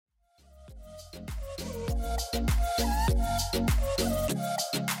We're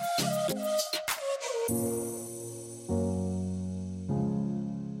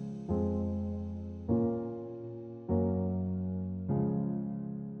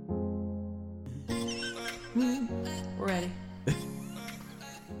ready.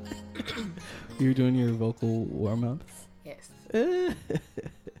 You're doing your vocal warm-ups? Yes. This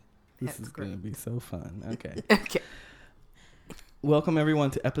That's is great. going to be so fun. Okay. Okay. Welcome,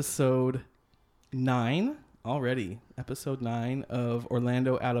 everyone, to episode 9 already. Episode 9 of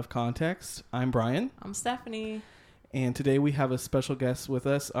Orlando Out of Context. I'm Brian. I'm Stephanie. And today we have a special guest with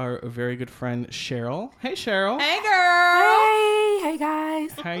us, our very good friend, Cheryl. Hey, Cheryl. Hey, girl. Hey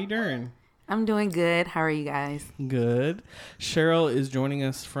guys. How you doing? I'm doing good. How are you guys? Good. Cheryl is joining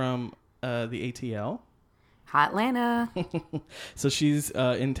us from the ATL. Hotlanta. So she's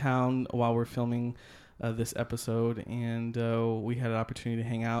in town while we're filming this episode, and we had an opportunity to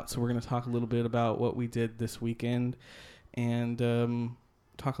hang out. So we're going to talk a little bit about what we did this weekend and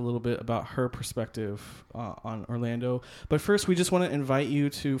talk a little bit about her perspective on Orlando. But first, we just want to invite you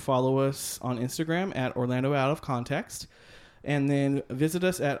to follow us on Instagram at Orlando Out of Context, and then visit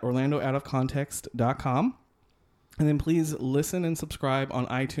us at orlandooutofcontext.com. And then please listen and subscribe on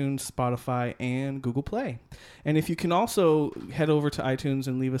iTunes, Spotify, and Google Play. And if you can also head over to iTunes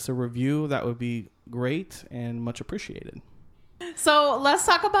and leave us a review, that would be great and much appreciated. So let's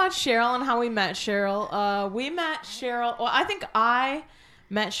talk about Cheryl and how we met Cheryl. We met Cheryl. Well, I think I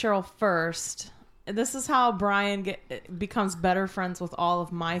met Cheryl first. This is how Brian becomes better friends with all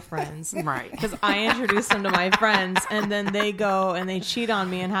of my friends. Right. Because I introduce them to my friends, and then they go and they cheat on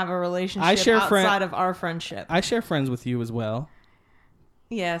me and have a relationship outside of our friendship. I share friends with you as well.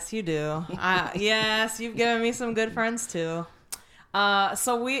 Yes, you do. Yes, you've given me some good friends too. I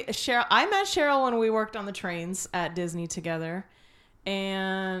met Cheryl when we worked on the trains at Disney together,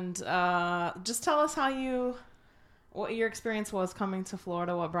 and just tell us what your experience was coming to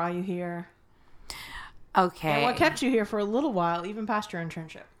Florida, what brought you here, Okay. and what kept you here for a little while, even past your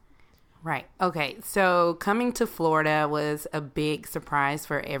internship. Right. Okay. So coming to Florida was a big surprise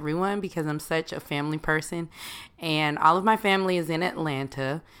for everyone because I'm such a family person and all of my family is in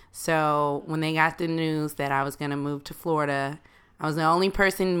Atlanta. So when they got the news that I was going to move to Florida, I was the only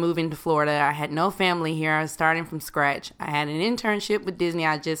person moving to Florida. I had no family here. I was starting from scratch. I had an internship with Disney.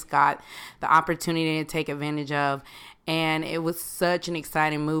 I just got the opportunity to take advantage of, and it was such an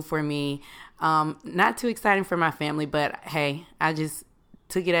exciting move for me. Not too exciting for my family, but hey, I just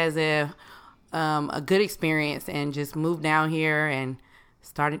took it as a good experience and just moved down here and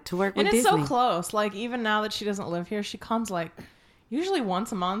started to work with Disney. And it's so close. Like, even now that she doesn't live here, she comes like usually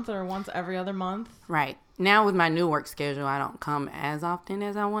once a month or once every other month. Right. Now with my new work schedule, I don't come as often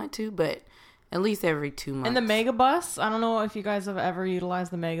as I want to, but at least every 2 months. And the Mega Bus, I don't know if you guys have ever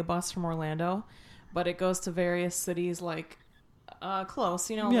utilized the Mega Bus from Orlando, but it goes to various cities like close,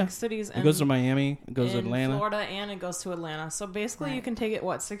 like cities. It goes to Miami, it goes to Atlanta. Florida, and it goes to Atlanta. So basically Right. you can take it,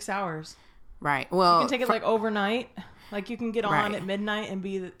 6 hours? Right. Well, You can take it like overnight. Like you can get on at midnight and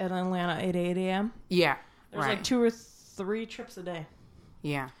be at Atlanta at 8 a.m. Yeah. There's right. like 2 or 3 trips a day.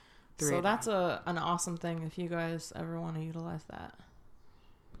 Yeah. So that's an awesome thing if you guys ever want to utilize that.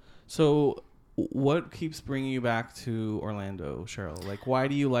 So what keeps bringing you back to Orlando, Cheryl? Like, why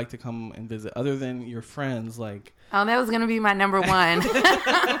do you like to come and visit other than your friends? Like, Oh, that was going to be my number one. Other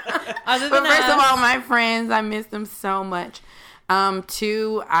But than first of us, all, my friends, I miss them so much.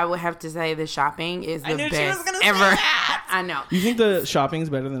 2, I would have to say the shopping is the knew best she was gonna say ever. that. I know. you think the shopping is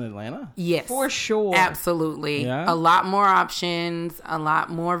better than Atlanta? Yes. for sure. Absolutely. Yeah? A lot more options, a lot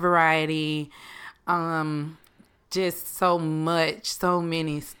more variety. Just so much, so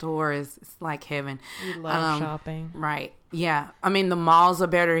many stores. It's like heaven. We love shopping. Right. Yeah. I mean, the malls are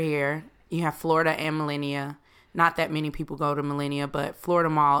better here. You have Florida and Millennia. Not that many people go to Millennia, but Florida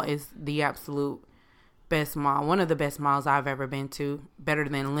Mall is the absolute best mall. One of the best malls I've ever been to. Better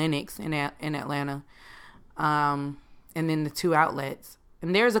than Lenox in Atlanta. And then the 2 outlets.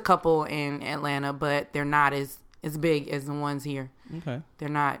 And there's a couple in Atlanta, but they're not as big as the ones here. Okay. They're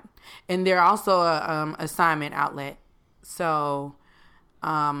not. And they're also a assignment outlet. So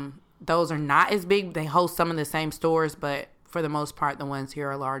those are not as big. They host some of the same stores, but for the most part, the ones here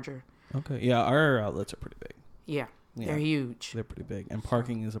are larger. Okay. Yeah, our outlets are pretty big. Yeah. They're huge. They're pretty big. And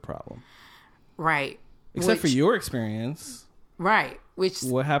parking is a problem. Right. Except for your experience. Right. Which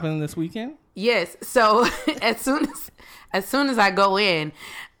What happened this weekend? Yes. So as soon as I go in,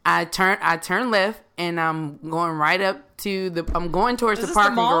 I turn left and I'm going right up to I'm going towards Is the this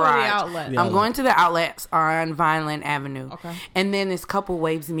parking the mall or the garage. outlet? The I'm outlet. going to the outlets on Vineland Avenue. Okay. And then this couple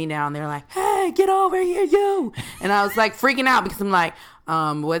waves me down. They're like, "Hey, get over here, you!" And I was like freaking out because I'm like,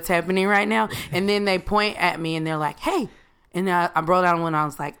 what's happening right now? And then they point at me and they're like, hey. And I rolled down one. I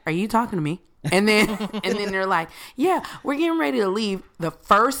was like, are you talking to me? And then they're like, yeah, we're getting ready to leave the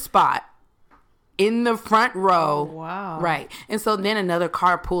first spot in the front row. Oh, wow. Right. And so then another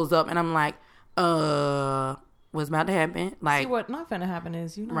car pulls up and I'm like, what's about to happen? Like, see, what not gonna happen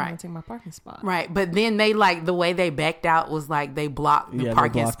is I'm gonna take my parking spot. Right. But then they the way they backed out was like they blocked the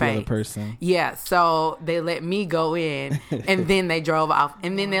parking space. The other person. Yeah. So they let me go in and then they drove off.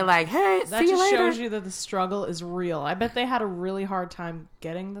 And then they're like, hey, that see you just later. shows you that the struggle is real. I bet they had a really hard time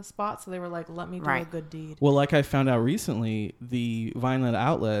getting the spot, so they were like, let me do a good deed. Well, like I found out recently, the Vineland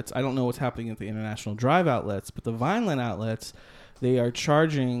outlets, I don't know what's happening at the International Drive outlets, but the Vineland outlets, they are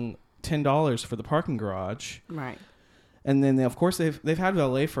charging $10 for the parking garage. Right. And then, of course, they've had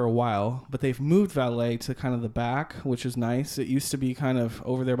valet for a while, but they've moved valet to kind of the back, which is nice. It used to be kind of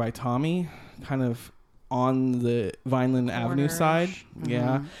over there by Tommy, kind of on the Vineland Avenue side. Mm-hmm.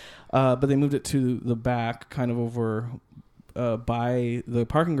 Yeah. But they moved it to the back, kind of over by the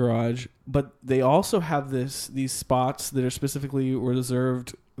parking garage. But they also have these spots that are specifically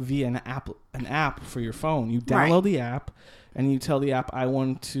reserved via an app for your phone. You download the app, and you tell the app, I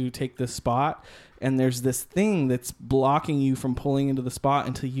want to take this spot. And there's this thing that's blocking you from pulling into the spot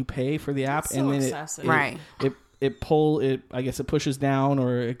until you pay for the app. That's and so then excessive. I guess it pushes down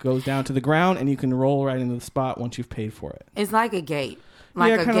or it goes down to the ground and you can roll right into the spot once you've paid for it. It's like a gate.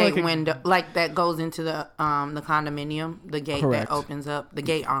 Window, like that goes into the condominium, the gate that opens up, the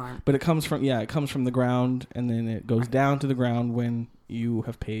gate arm. But it comes from the ground and then it goes down to the ground when you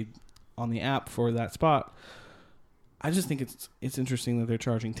have paid on the app for that spot. I just think it's interesting that they're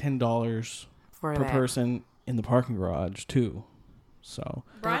charging $10 per person in the parking garage too. So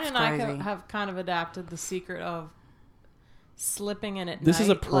Brian and I have kind of adapted the secret of slipping in at this night. Is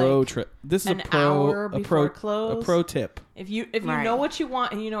a pro trip. This is a pro tip. If you know what you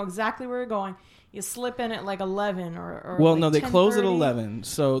want and you know exactly where you're going, you slip in at like 11 or well, like no, they 10:30. close at 11.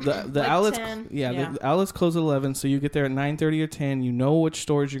 So the like outlets, 10, the outlets close at 11. So you get there at 9:30 or 10. You know which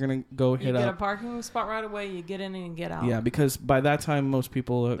stores you're gonna go hit up. You get a parking spot right away. You get in and you get out. Yeah, because by that time most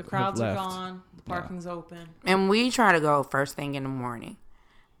people the crowds have are left. gone. The parking's open. And we try to go first thing in the morning.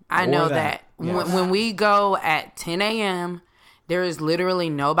 I know that when we go at 10 a.m., there is literally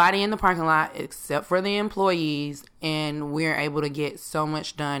nobody in the parking lot except for the employees, and we're able to get so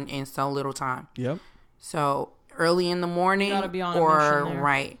much done in so little time. Yep. So early in the morning You gotta be on a or mission there.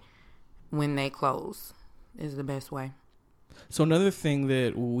 right when they close is the best way. So another thing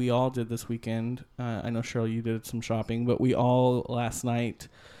that we all did this weekend, I know Cheryl, you did some shopping, but we all last night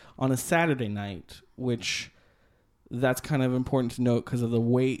on a Saturday night, which that's kind of important to note because of the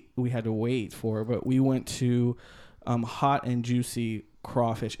wait we had to wait for. But we went to Hot and Juicy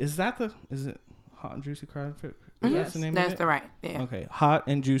Crawfish. Is it Hot and Juicy Crawfish? Yes, the name that's of it? the right. Yeah. Okay, Hot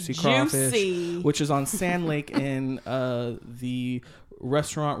and Juicy Crawfish, which is on Sand Lake in the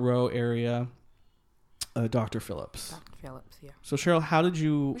Restaurant Row area. Dr. Phillips. Dr. Phillips, yeah. So Cheryl, how did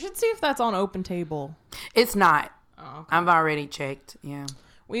you? We should see if that's on Open Table. It's not. Oh, okay. I've already checked. Yeah.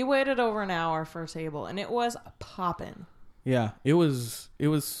 We waited over an hour for a table, and it was popping. Yeah, it was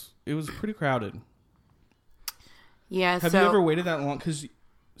pretty crowded. Yeah. Have you ever waited that long? Because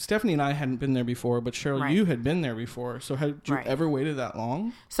Stephanie and I hadn't been there before, but Cheryl, Right. you had been there before. So had you Right. ever waited that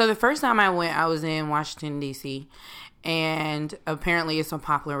long? So the first time I went, I was in Washington, D.C., and apparently it's a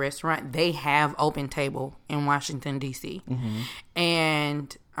popular restaurant. They have Open Table in Washington, D.C. Mm-hmm.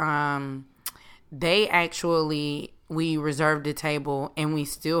 And we reserved a table, and we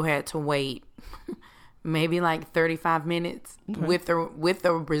still had to wait maybe like 35 minutes with the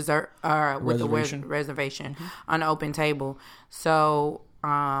reservation on Open Table. So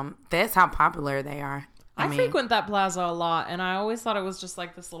that's how popular they are. I frequent that plaza a lot, and I always thought it was just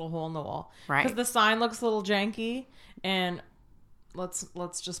like this little hole in the wall. Right. Because the sign looks a little janky, and let's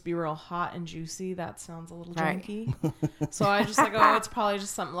just be real, Hot and Juicy, that sounds a little Right. janky. So I just like, it's probably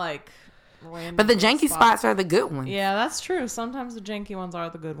just something like random. But the janky spots are the good ones. Yeah, that's true. Sometimes the janky ones are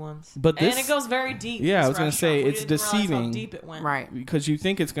the good ones. But and it goes very deep. Yeah, this I was gonna say, restaurant. We it's didn't realize deceiving. how deep it went. Right. Because you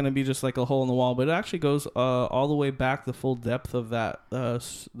think it's going to be just like a hole in the wall, but it actually goes all the way back the full depth of that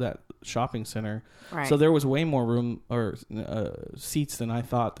shopping center. Right. So there was way more room or seats than I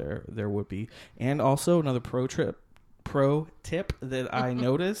thought there would be. And also another pro tip that I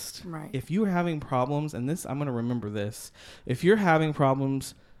noticed. Right. If you're having problems, and this I'm going to remember this, if you're having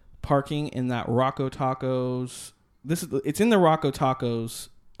problems parking in that Rocco Tacos, it's in the Rocco Tacos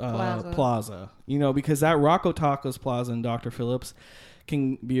plaza. You know, because that Rocco Tacos plaza in Dr. Phillips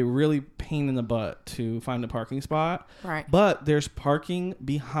can be a really pain in the butt to find a parking spot. Right. But there's parking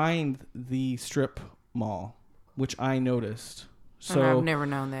behind the strip mall, which I noticed. So I've never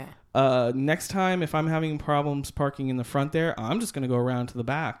known that. Next time, if I'm having problems parking in the front there, I'm just going to go around to the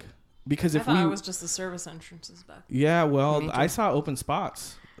back. Because if I thought it was just the service entrances back. Yeah, well, Me too. I saw open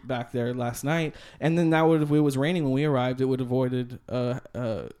spots back there last night, and then that would, if it was raining when we arrived, it would have avoided,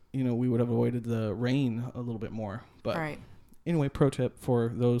 we would have avoided the rain a little bit more. But Right. anyway, pro tip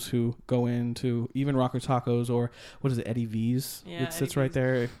for those who go into even Rocker Tacos or what is it, Eddie V's? Yeah, It sits Eddie right V's.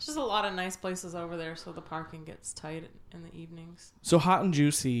 there. There's just a lot of nice places over there, so the parking gets tight in the evenings. So Hot and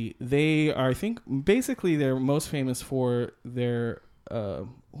Juicy, they are, I think, basically they're most famous for their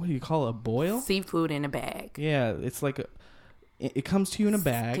what do you call it, a boil? Seafood in a bag. Yeah, it's like it comes to you in a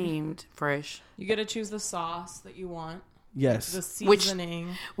bag. Steamed, fresh. You get to choose the sauce that you want, Yes, the seasoning.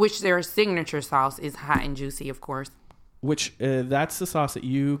 Which their signature sauce is Hot and Juicy, of course. which that's the sauce that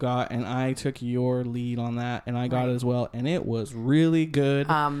you got, and I took your lead on that, and I got it as well, and it was really good.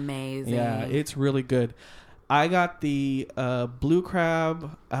 Amazing. Yeah, it's really good. I got the blue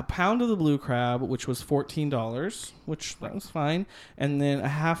crab, a pound of the blue crab, which was $14, which that was fine, and then a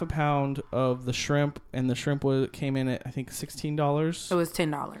half a pound of the shrimp, and the shrimp came in at I think $16. It was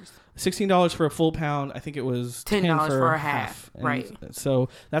 $10. $16 for a full pound. I think it was $10 for a half. half. And right. So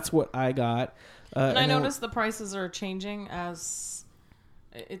that's what I got. And I then- noticed the prices are changing as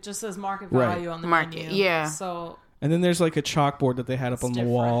it just says market Right. value on the Market, menu. yeah. So And then there's like a chalkboard that they had up It's on the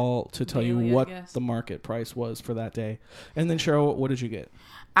different wall to tell daily, you I what guess. the market price was for that day. And then Cheryl, what did you get?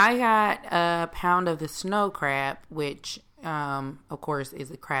 I got a pound of the snow crab, which, of course, is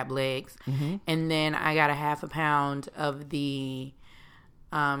the crab legs. Mm-hmm. And then I got a half a pound of the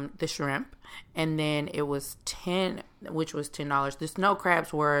shrimp. And then it was which was $10. The snow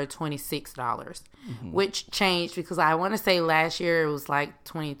crabs were $26, which changed because I want to say last year it was like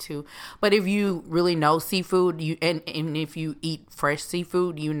 $22. But if you really know seafood, and if you eat fresh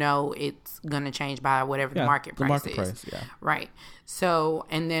seafood, you know it's gonna change by whatever the market price is. Yeah. Right. So,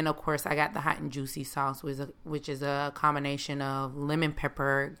 and then of course I got the Hot and Juicy sauce, which is a combination of lemon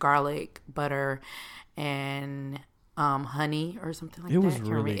pepper, garlic, butter, and honey or something like that. It was I can't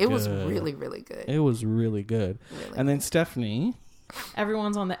really remember. It was good. really, really good. It was really good. Really And then Stephanie,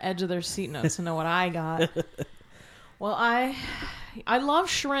 everyone's on the edge of their seat now to know what I got. Well, I love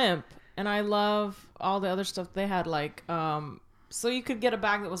shrimp, and I love all the other stuff they had. Like, so you could get a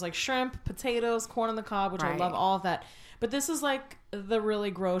bag that was like shrimp, potatoes, corn on the cob, which I Right. love all of that. But this is like the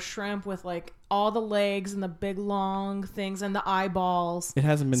really gross shrimp with like all the legs and the big long things and the eyeballs. it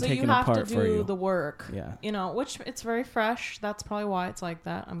hasn't been So taken you have apart to for do you. the work. Yeah. Which it's very fresh. That's probably why it's like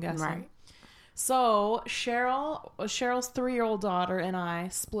that, I'm guessing. Right. So Cheryl's 3-year-old daughter and I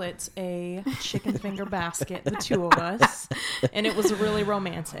split a chicken finger basket, the two of us, and it was really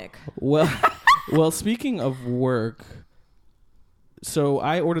romantic. Well, speaking of work, so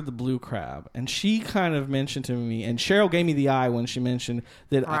I ordered the blue crab, and she kind of mentioned to me, and Cheryl gave me the eye when she mentioned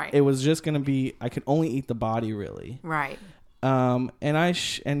that Right. it was just going to be, I could only eat the body, really. Right. And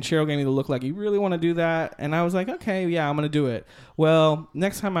Cheryl gave me the look like, you really want to do that? And I was like, okay, yeah, I'm going to do it. Well,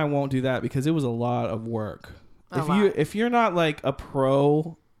 next time I won't do that because it was a lot of work. If you're not like a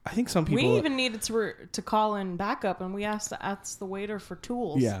pro, I think some people. We even needed to call in backup, and we asked the waiter for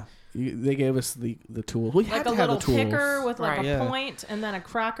tools. Yeah. They gave us the tools. We Like had a to have little the tools. picker with like Right. a Yeah. point and then a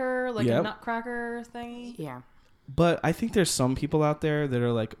cracker, like a Yep. nutcracker thingy. Yeah. But I think there's some people out there that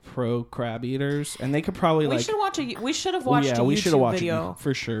are like pro crab eaters, and they could probably We like. should have watched a we should have YouTube watched video. it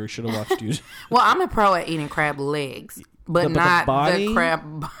for sure. Should have watched you. Well, I'm a pro at eating crab legs, but The not body? the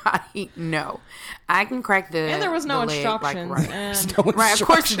crab body. No, I can crack the. And there was no the leg, instructions. right. And Right, of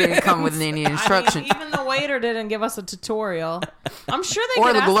course, it didn't come with any instructions. even the waiter didn't give us a tutorial. I'm sure they Or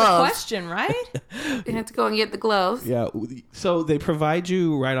could the ask the gloves. question, right? You have to go and get the gloves. Yeah. So they provide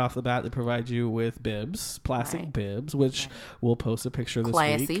you right off the bat. They provide you with bibs, plastic Right. bibs, which we'll post a picture this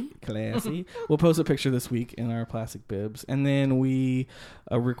Classy. week. Classy. We'll post a picture this week in our plastic bibs, and then we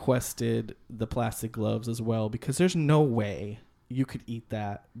requested the plastic gloves as well because there's no way you could eat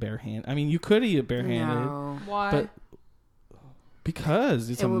that barehanded. I mean, you could eat it barehanded, No, Why? but because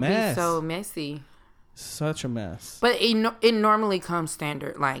it's it a would mess. be so messy. Such a mess. But it normally comes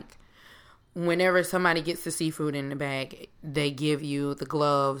standard. Like whenever somebody gets the seafood in the bag, they give you the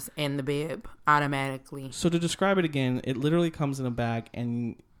gloves and the bib automatically. So to describe it again, it literally comes in a bag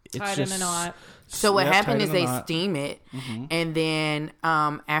and it's Tied just in a knot. So what Yep, happened tied is in a they knot. steam it, and then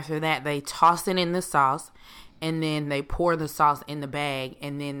after that they toss it in the sauce, and then they pour the sauce in the bag,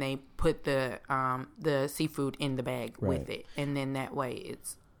 and then they put the seafood in the bag with Right. it, and then that way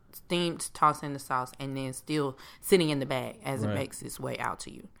it's steamed, tossed in the sauce, and then still sitting in the bag as Right. it makes its way out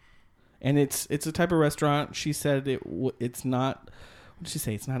to you. And it's a type of restaurant. She said it's not did she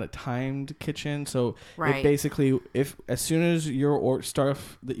say? It's not a timed kitchen. So Right. it basically, if as soon as your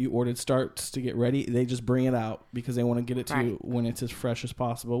stuff that you ordered starts to get ready, they just bring it out because they want to get it to you Right. when it's as fresh as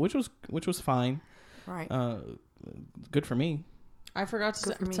possible, which was fine. Right. Good for me. I forgot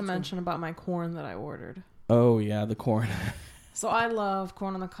Good for me to too. mention about my corn that I ordered. Oh yeah, the corn. So I love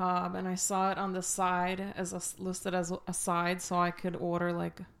corn on the cob, and I saw it on the side listed as a side, so I could order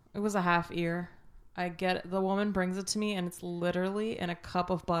like it was a half ear. The woman brings it to me, and it's literally in a cup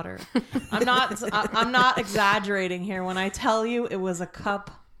of butter. I'm not exaggerating here when I tell you it was a cup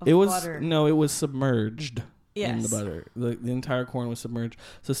of butter. It was submerged in the Yes. butter. The entire corn was submerged.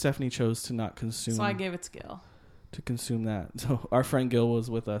 So Stephanie chose to not consume. So I gave it to Gil. to consume that. So our friend Gil was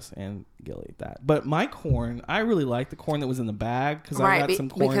with us, and Gil ate that. But my corn, I really like the corn that was in the bag because I got some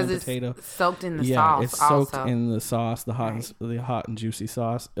corn and potato. It's soaked in the Yeah, sauce. it's soaked also. in the sauce, the hot and juicy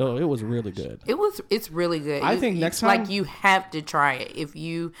sauce. Oh, it was really good. It's really good. I think next like time- you have to try it if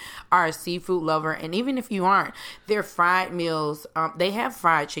you are a seafood lover, and even if you aren't, their fried meals. They have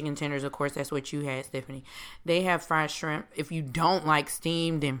fried chicken tenders, of course. That's what you had, Stephanie. They have fried shrimp. If you don't like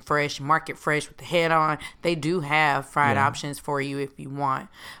steamed and fresh, market fresh with the head on, they do have fried options for you if you want.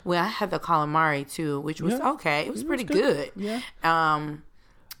 Well, I had the calamari too, which was okay. It was pretty good. Yeah.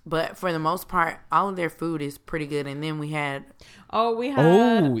 But for the most part, all of their food is pretty good. And then we had We had.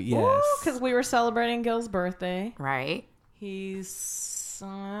 Oh, yes. Because we were celebrating Gil's birthday. right. He's.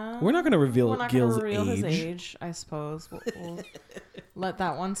 We're not going to reveal We're not Gil's gonna reveal age. his age, I suppose. We'll let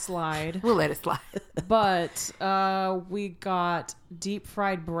that one slide. We'll let it slide. But we got deep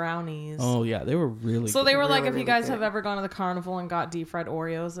fried brownies. Oh yeah, they were really. So good. they were like, Really, if you really guys good. have ever gone to the carnival and got deep fried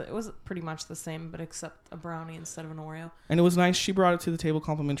Oreos, it was pretty much the same, but except a brownie instead of an Oreo. And it was nice. She brought it to the table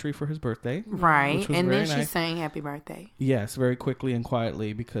complimentary for his birthday. Right. Which was And then very she nice. sang happy birthday. Yes, very quickly and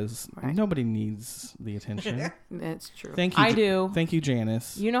quietly because Right. nobody needs the attention. That's true. Thank you. I do. Thank you, Janice.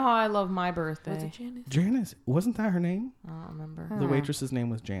 You know how I love my Was birthday. it Janice? Janice, wasn't that her name? I don't remember. The waitress's name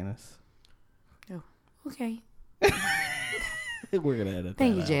was Janice. Okay. We're gonna edit.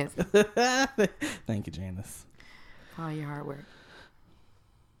 Thank you, that Janice. Thank you, Janice. For all your hard work.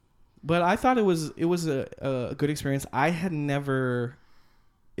 But I thought it was a good experience. I had never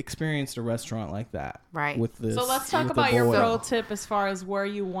experienced a restaurant like that. Right. With this. So let's talk with the about your boil. pro tip as far as where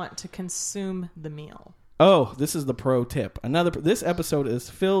you want to consume the meal. Oh, this is the pro tip. This episode is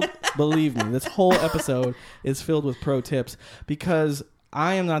filled. Believe me, this whole episode is filled with pro tips because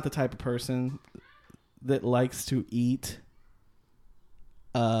I am not the type of person that likes to eat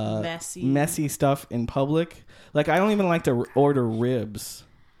messy stuff in public. Like I don't even like to order ribs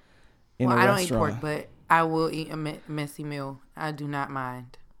in a I don't eat restaurant. pork, but I will eat a messy meal. I do not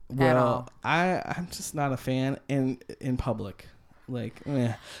mind at Well, all. I'm just not a fan in public. Like,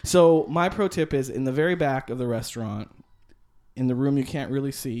 so my pro tip is in the very back of the restaurant, in the room you can't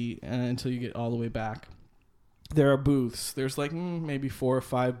really see until you get all the way back. There are booths. There's like maybe 4 or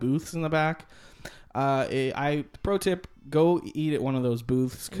 5 booths in the back. Pro tip: go eat at one of those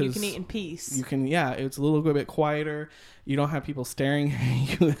booths And you because can eat in peace. you can. Yeah, it's a little bit quieter. You don't have people staring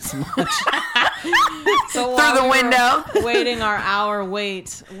at you as much. So Through the while we were window. waiting our hour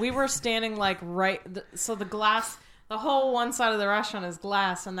wait, we were standing like so the glass, the whole one side of the restaurant is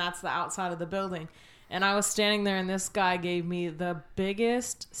glass, and that's the outside of the building. And I was standing there, and this guy gave me the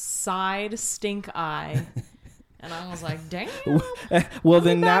biggest side stink eye. And I was like, damn. Well,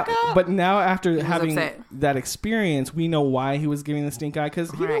 then now, back up. but now after having upset. that experience, we know why he was giving the stink eye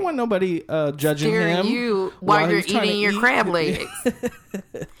because he didn't Right. want nobody judging Staring him you while he you're was trying to eating your eat. crab legs.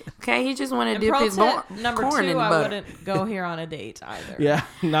 Okay, he just wanted to And dip pro his tip number corn 2, in I butter. wouldn't go here on a date either. Yeah,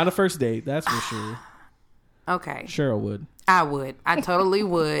 not a first date, that's for sure. Okay. Cheryl would. I would. I totally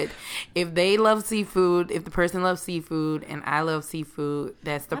would. If they love seafood, if the person loves seafood and I love seafood,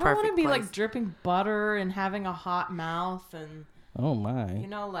 that's the I don't perfect want to be place. like dripping butter and having a hot mouth and, Oh my. you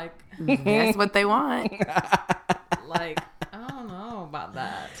know, like, That's what they want. I don't know about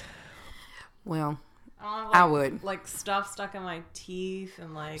that. Well, I, I would. Like stuff stuck in my teeth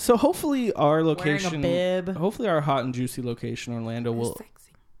and like So hopefully our wearing location, a bib. hopefully our hot and juicy location, Orlando, will.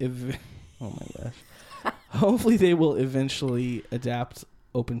 sexy. Oh my gosh. Hopefully they will eventually adapt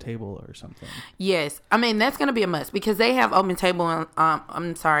Open Table or something. Yes. I mean, that's going to be a must because they have Open Table.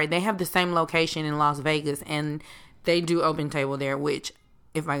 They have the same location in Las Vegas and they do Open Table there, which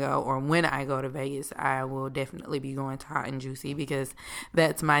if I go or when I go to Vegas, I will definitely be going to Hot and Juicy because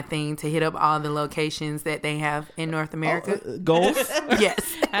that's my thing to hit up all the locations that they have in North America. Goals? Yes.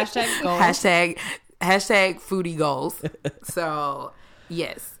 Hashtag goals. Hashtag foodie goals. So,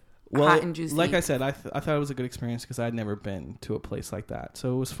 yes. Well, Hot and Juicy. like I said, I thought it was a good experience because I'd never been to a place like that.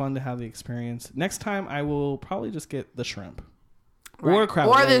 So it was fun to have the experience. Next time, I will probably just get the shrimp. Or crab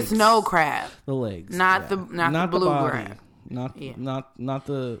or legs. the snow crab. The legs. Not the blue body. crab. Not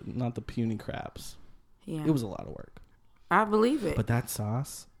the puny crabs. Yeah. It was a lot of work. I believe it. But that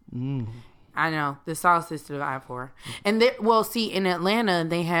sauce. I know. The sauce is to die for. And in Atlanta,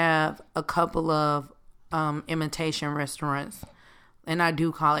 they have a couple of imitation restaurants. And I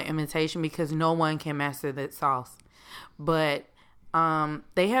do call it imitation because no one can master that sauce. But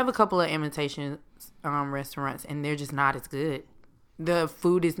they have a couple of imitation restaurants, and they're just not as good. The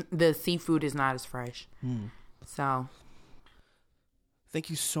seafood is not as fresh. So... Thank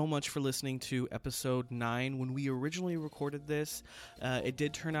you so much for listening to episode 9. When we originally recorded this, it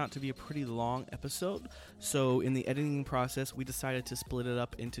did turn out to be a pretty long episode. So in the editing process, we decided to split it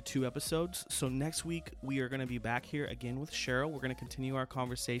up into 2 episodes. So next week, we are going to be back here again with Cheryl. We're going to continue our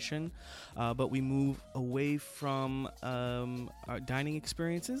conversation, but we move away from our dining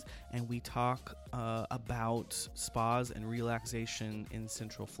experiences, and we talk about spas and relaxation in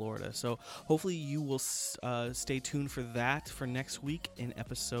Central Florida. So hopefully you will stay tuned for that for next week. In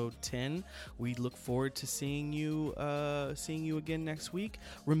episode 10, we look forward to seeing you again next week.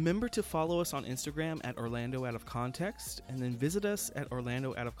 Remember to follow us on Instagram at Orlando Out of Context, and then visit us at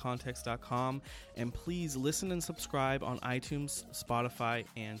orlandooutofcontext.com. And please listen and subscribe on iTunes, Spotify,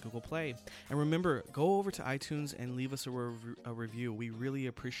 and Google Play. And remember, go over to iTunes and leave us a review. We really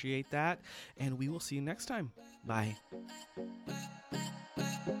appreciate that, and we will see you next time. Bye.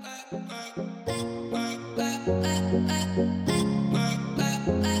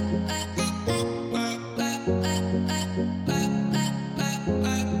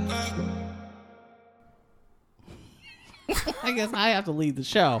 I guess I have to lead the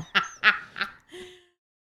show.